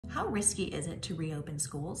how risky is it to reopen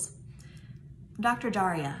schools? Dr.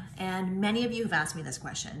 Daria, and many of you have asked me this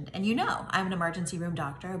question, and you know I'm an emergency room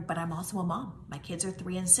doctor, but I'm also a mom. My kids are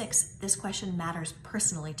 3 and 6. This question matters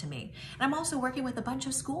personally to me. And I'm also working with a bunch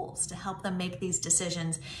of schools to help them make these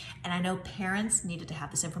decisions, and I know parents needed to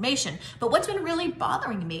have this information. But what's been really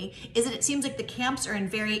bothering me is that it seems like the camps are in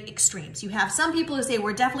very extremes. You have some people who say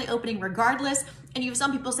we're definitely opening regardless, and you have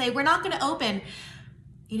some people say we're not going to open.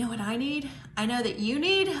 You know what I need? I know that you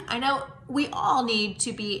need. I know we all need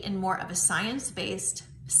to be in more of a science-based,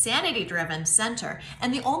 sanity-driven center.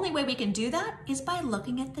 And the only way we can do that is by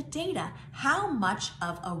looking at the data. How much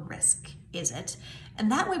of a risk is it? And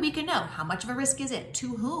that way we can know how much of a risk is it,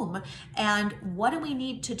 to whom, and what do we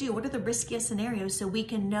need to do? What are the riskiest scenarios so we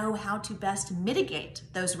can know how to best mitigate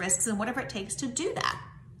those risks and whatever it takes to do that.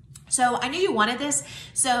 So I knew you wanted this,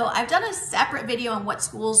 so I've done a separate video on what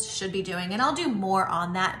schools should be doing, and I'll do more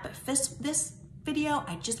on that. But this video,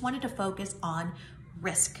 I just wanted to focus on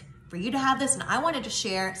risk for you to have this, and I wanted to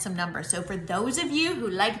share some numbers. So for those of you who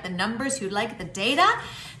like the numbers, who like the data,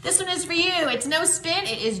 this one is for you. It's no spin,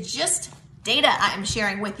 it is just data I am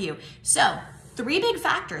sharing with you. So 3 big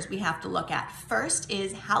factors we have to look at. First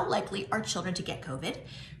is how likely are children to get COVID?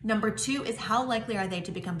 Number 2 is how likely are they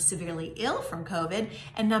to become severely ill from COVID?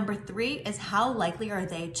 And number 3 is how likely are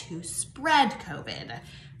they to spread COVID?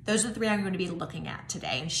 Those are the 3 I'm going to be looking at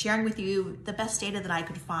today and sharing with you the best data that I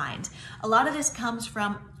could find. A lot of this comes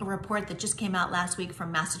from a report that just came out last week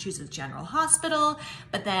from Massachusetts General Hospital,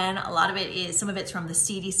 but then a lot of it is, some of it's from the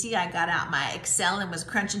CDC. I got out my Excel and was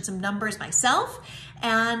crunching some numbers myself,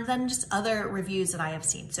 and then just other reviews that I have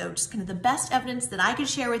seen. So just kind of the best evidence that I could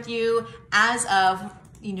share with you as of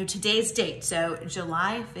today's date, so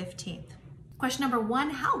July 15th. Question number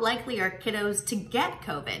 1, how likely are kiddos to get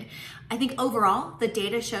COVID? I think overall, the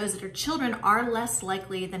data shows that our children are less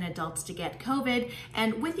likely than adults to get COVID,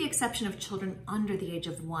 and with the exception of children under the age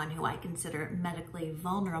of 1, who I consider medically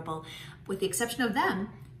vulnerable, with the exception of them,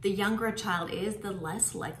 the younger a child is, the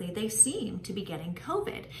less likely they seem to be getting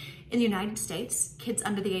COVID. In the United States, kids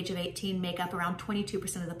under the age of 18 make up around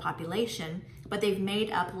 22% of the population, but they've made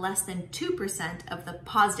up less than 2% of the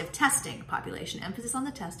positive testing population. Emphasis on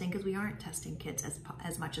the testing, because we aren't testing kids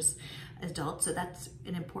as much as adults, so that's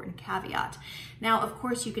an important caveat. Now, of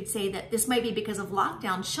course, you could say that this might be because of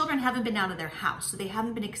lockdown. Children haven't been out of their house, so they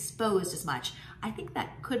haven't been exposed as much. I think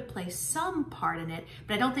that could play some part in it,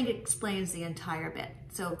 but I don't think it explains the entire bit.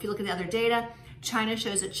 So if you look at the other data, China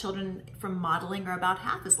shows that children from modeling are about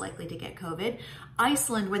half as likely to get COVID.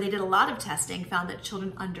 Iceland, where they did a lot of testing, found that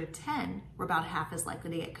children under 10 were about half as likely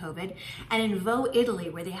to get COVID. And in Italy,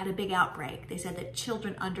 where they had a big outbreak, they said that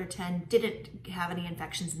children under 10 didn't have any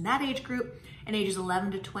infections in that age group, and ages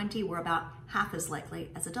 11 to 20 were about half as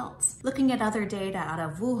likely as adults. Looking at other data out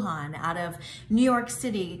of Wuhan, out of New York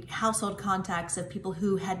City, household contacts of people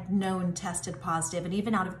who had known tested positive, and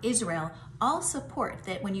even out of Israel, all support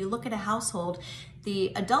that when you look at a household,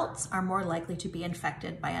 the adults are more likely to be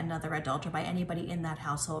infected by another adult or by anybody in that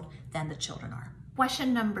household than the children are.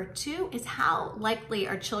 Question number 2 is how likely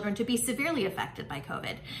are children to be severely affected by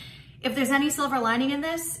COVID? If there's any silver lining in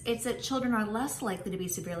this, it's that children are less likely to be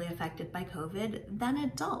severely affected by COVID than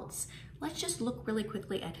adults. Let's just look really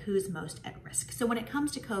quickly at who's most at risk. So when it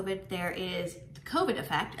comes to COVID, there is the COVID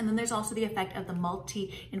effect, and then there's also the effect of the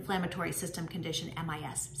multi-inflammatory system condition,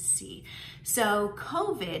 MIS-C. So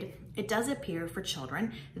COVID, it does appear for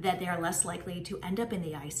children that they are less likely to end up in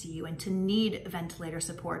the ICU and to need ventilator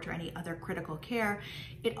support or any other critical care.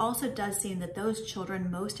 It also does seem that those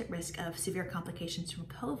children most at risk of severe complications from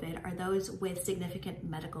COVID are those with significant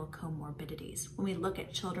medical comorbidities. When we look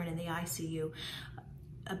at children in the ICU,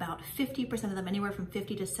 about 50% of them, anywhere from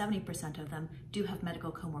 50 to 70% of them, do have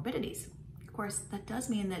medical comorbidities. Of course, that does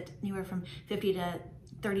mean that anywhere from 30 to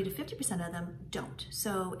 50% of them don't.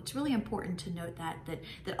 So it's really important to note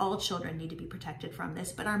that all children need to be protected from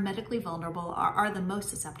this, but are medically vulnerable, are the most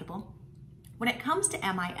susceptible. When it comes to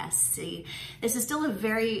MIS-C, this is still a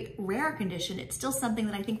very rare condition. It's still something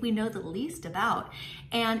that I think we know the least about.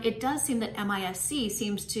 And it does seem that MIS-C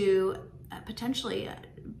seems to potentially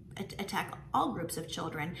attack all groups of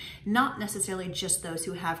children, not necessarily just those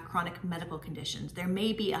who have chronic medical conditions. There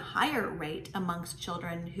may be a higher rate amongst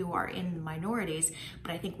children who are in minorities,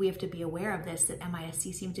 but I think we have to be aware of this, that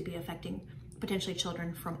MIS-C seems to be affecting potentially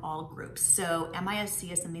children from all groups. So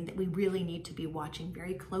MIS-C is something that we really need to be watching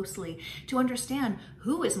very closely to understand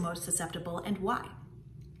who is most susceptible and why.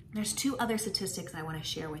 There's 2 other statistics I want to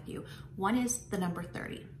share with you. One is the number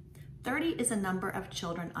 30. 30 is a number of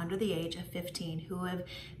children under the age of 15 who have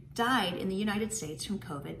died in the United States from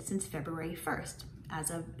COVID since February 1st,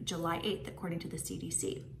 as of July 8th, according to the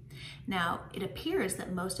CDC. Now, it appears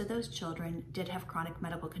that most of those children did have chronic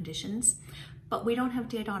medical conditions, but we don't have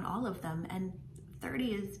data on all of them, and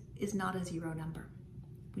 30 is not a zero number.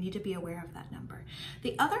 We need to be aware of that number.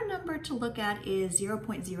 The other number to look at is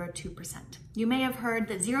 0.02%. You may have heard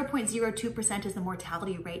that 0.02% is the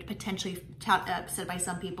mortality rate potentially said by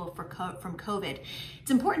some people from COVID.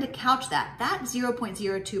 It's important to couch that. That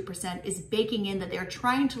 0.02% is baking in that they're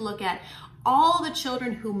trying to look at all the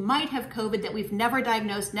children who might have COVID that we've never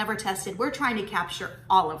diagnosed, never tested. We're trying to capture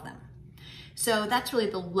all of them. So that's really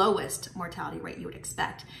the lowest mortality rate you would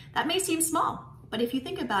expect. That may seem small, but if you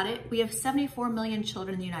think about it, we have 74 million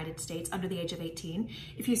children in the United States under the age of 18.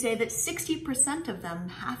 If you say that 60% of them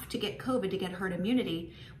have to get COVID to get herd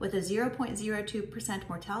immunity with a 0.02%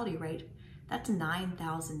 mortality rate, that's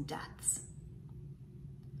 9,000 deaths.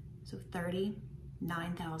 So 30,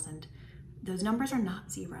 9,000. Those numbers are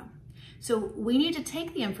not zero. So we need to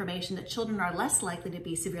take the information that children are less likely to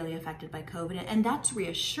be severely affected by COVID, and that's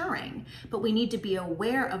reassuring, but we need to be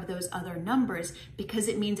aware of those other numbers because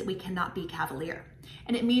it means that we cannot be cavalier.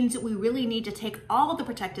 And it means that we really need to take all the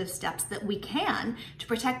protective steps that we can to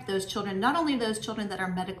protect those children, not only those children that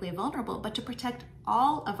are medically vulnerable, but to protect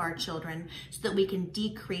all of our children so that we can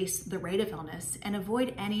decrease the rate of illness and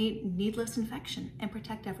avoid any needless infection and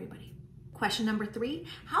protect everybody. Question number 3,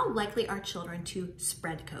 how likely are children to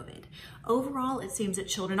spread COVID? Overall, it seems that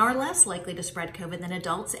children are less likely to spread COVID than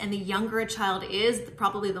adults, and the younger a child is,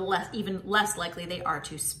 probably even less likely they are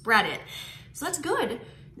to spread it. So that's good.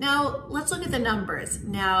 Now, let's look at the numbers.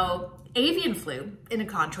 Now, avian flu, in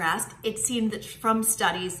contrast, it seemed that from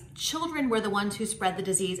studies, children were the ones who spread the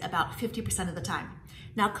disease about 50% of the time.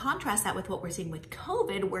 Now contrast that with what we're seeing with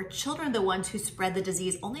COVID, where children are the ones who spread the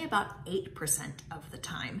disease only about 8% of the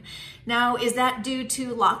time. Now, is that due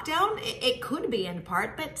to lockdown? It could be in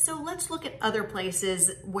part, but so let's look at other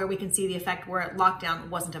places where we can see the effect where lockdown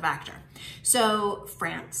wasn't a factor. So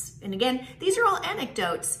France, and again, these are all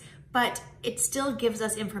anecdotes, but it still gives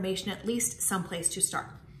us information, at least someplace to start.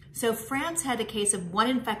 So France had a case of one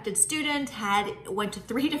infected student, went to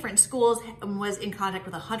 3 different schools, and was in contact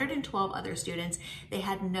with 112 other students. They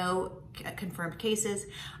had no confirmed cases.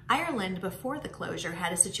 Ireland, before the closure,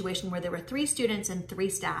 had a situation where there were 3 students and 3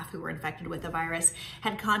 staff who were infected with the virus,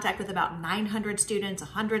 had contact with about 900 students,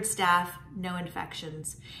 100 staff, no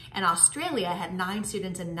infections. And Australia had 9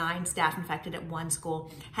 students and 9 staff infected at one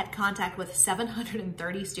school, had contact with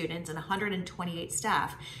 730 students and 128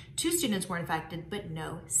 staff. 2 students were infected, but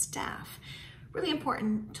no staff. Really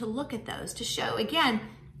important to look at those to show, again,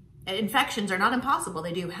 infections are not impossible.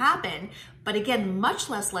 They do happen, but again, much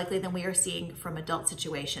less likely than we are seeing from adult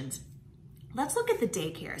situations. Let's look at the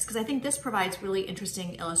daycares, because I think this provides really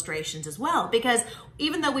interesting illustrations as well, because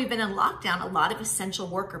even though we've been in lockdown, a lot of essential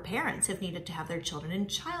worker parents have needed to have their children in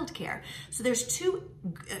childcare. So there's 2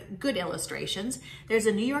 good illustrations. There's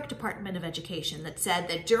a New York Department of Education that said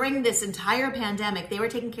that during this entire pandemic, they were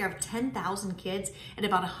taking care of 10,000 kids at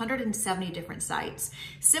about 170 different sites.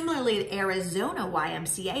 Similarly, the Arizona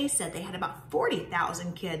YMCA said they had about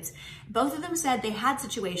 40,000 kids. Both of them said they had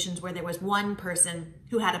situations where there was one person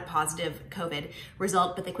who had a positive COVID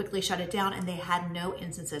result, but they quickly shut it down and they had no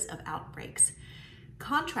instances of outbreaks.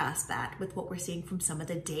 Contrast that with what we're seeing from some of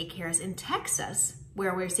the daycares in Texas,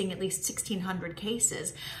 where we're seeing at least 1,600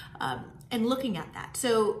 cases, and looking at that.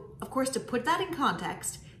 So, of course, to put that in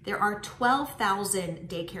context, there are 12,000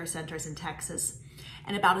 daycare centers in Texas,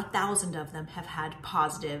 and about 1,000 of them have had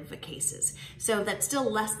positive cases. So that's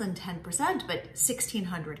still less than 10%, but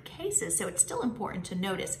 1,600 cases, so it's still important to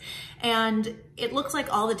notice. And it looks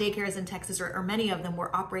like all the daycares in Texas, or many of them,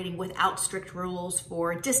 were operating without strict rules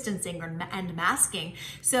for distancing and masking.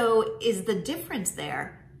 So is the difference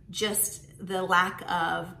there just the lack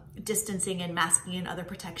of distancing and masking and other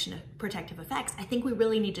protective effects? I think we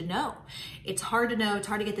really need to know. It's hard to know, it's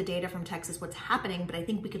hard to get the data from Texas what's happening, but I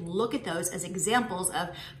think we can look at those as examples of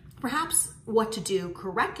perhaps what to do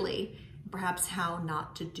correctly, perhaps how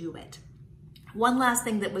not to do it. One last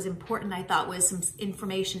thing that was important, I thought, was some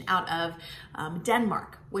information out of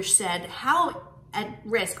Denmark, which said how at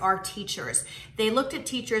risk are teachers. They looked at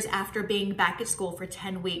teachers after being back at school for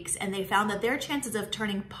 10 weeks, and they found that their chances of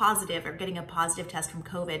turning positive or getting a positive test from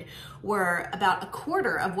COVID were about a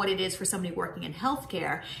quarter of what it is for somebody working in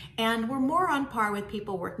healthcare, and were more on par with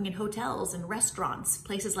people working in hotels and restaurants,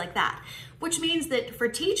 places like that, which means that for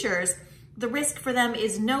teachers, the risk for them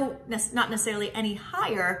is not necessarily any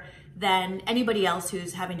higher than anybody else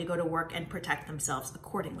who's having to go to work and protect themselves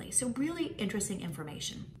accordingly. So really interesting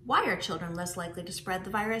information. Why are children less likely to spread the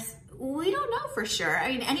virus? We don't know for sure. I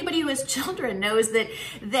mean, anybody who has children knows that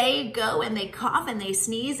they go and they cough and they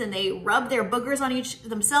sneeze and they rub their boogers on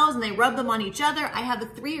themselves and they rub them on each other. I have a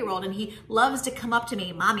 3-year-old and he loves to come up to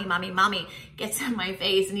me, mommy, mommy, mommy, gets in my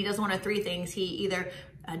face, and he does one of 3 things. He either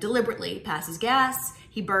deliberately passes gas,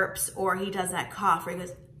 he burps, or he does that cough where he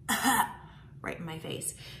goes, right in my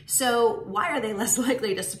face. So why are they less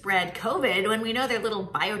likely to spread COVID when we know they're little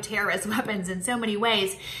bioterrorist weapons in so many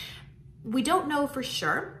ways? We don't know for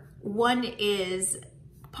sure. One is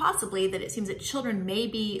possibly that it seems that children may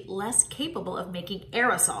be less capable of making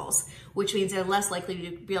aerosols, which means they're less likely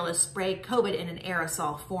to be able to spray COVID in an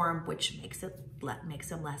aerosol form, which makes them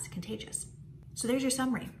less contagious. So there's your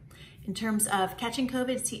summary. In terms of catching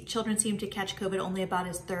COVID, children seem to catch COVID only about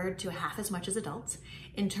a third to half as much as adults.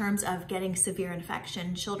 In terms of getting severe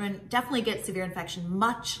infection, children definitely get severe infection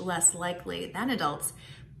much less likely than adults,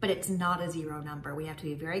 but it's not a 0 number. We have to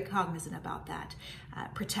be very cognizant about that.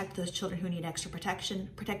 Protect those children who need extra protection,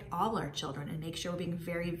 protect all our children, and make sure we're being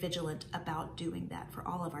very vigilant about doing that for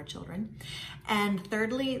all of our children. And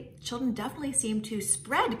thirdly, children definitely seem to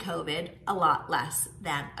spread COVID a lot less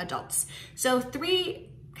than adults. So 3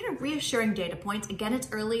 kind of reassuring data points. Again, it's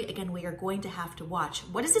early. Again, we are going to have to watch.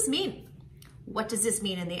 What does this mean? What does this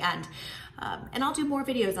mean in the end? And I'll do more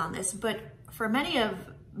videos on this, but for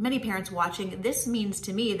many parents watching, this means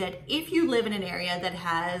to me that if you live in an area that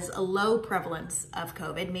has a low prevalence of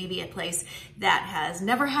COVID, maybe a place that has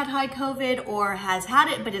never had high COVID or has had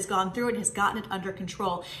it but has gone through it, has gotten it under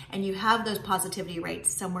control, and you have those positivity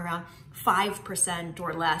rates somewhere around 5%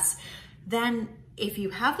 or less, then if you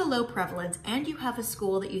have the low prevalence and you have a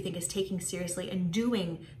school that you think is taking seriously and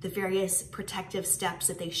doing the various protective steps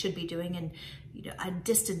that they should be doing, and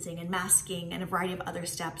distancing and masking and a variety of other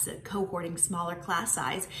steps, cohorting, smaller class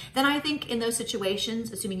size, then I think in those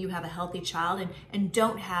situations, assuming you have a healthy child and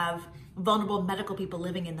don't have vulnerable medical people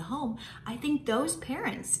living in the home, I think those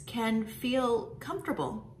parents can feel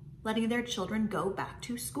comfortable letting their children go back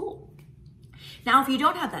to school. Now, if you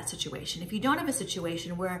don't have that situation, if you don't have a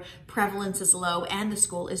situation where prevalence is low and the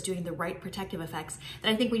school is doing the right protective effects,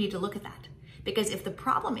 then I think we need to look at that. Because if the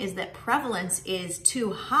problem is that prevalence is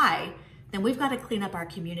too high, then we've got to clean up our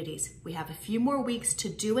communities. We have a few more weeks to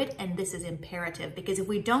do it, and this is imperative, because if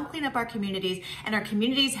we don't clean up our communities and our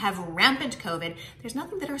communities have rampant COVID, there's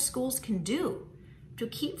nothing that our schools can do to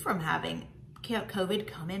keep from having COVID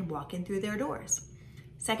come in, walk in through their doors.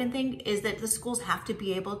 Second thing is that the schools have to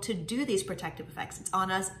be able to do these protective effects. It's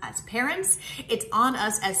on us as parents, it's on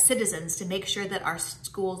us as citizens to make sure that our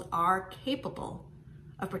schools are capable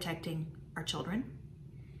of protecting our children,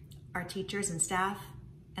 our teachers and staff,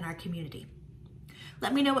 and our community.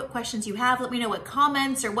 Let me know what questions you have. Let me know what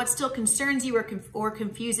comments or what still concerns you or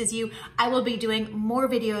confuses you. I will be doing more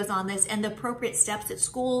videos on this and the appropriate steps that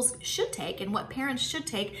schools should take and what parents should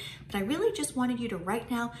take. But I really just wanted you to right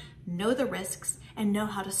now know the risks and know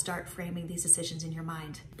how to start framing these decisions in your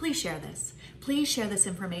mind. Please share this. Please share this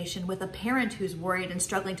information with a parent who's worried and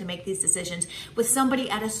struggling to make these decisions, with somebody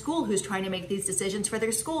at a school who's trying to make these decisions for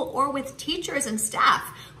their school, or with teachers and staff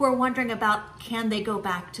who are wondering about, can they go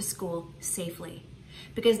back to school safely?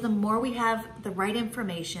 Because the more we have the right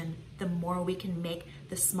information, the more we can make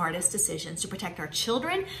the smartest decisions to protect our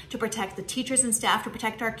children, to protect the teachers and staff, to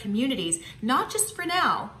protect our communities, not just for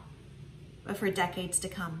now, but for decades to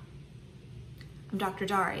come. I'm Dr.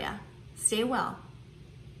 Daria. Stay well,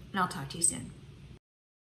 and I'll talk to you soon.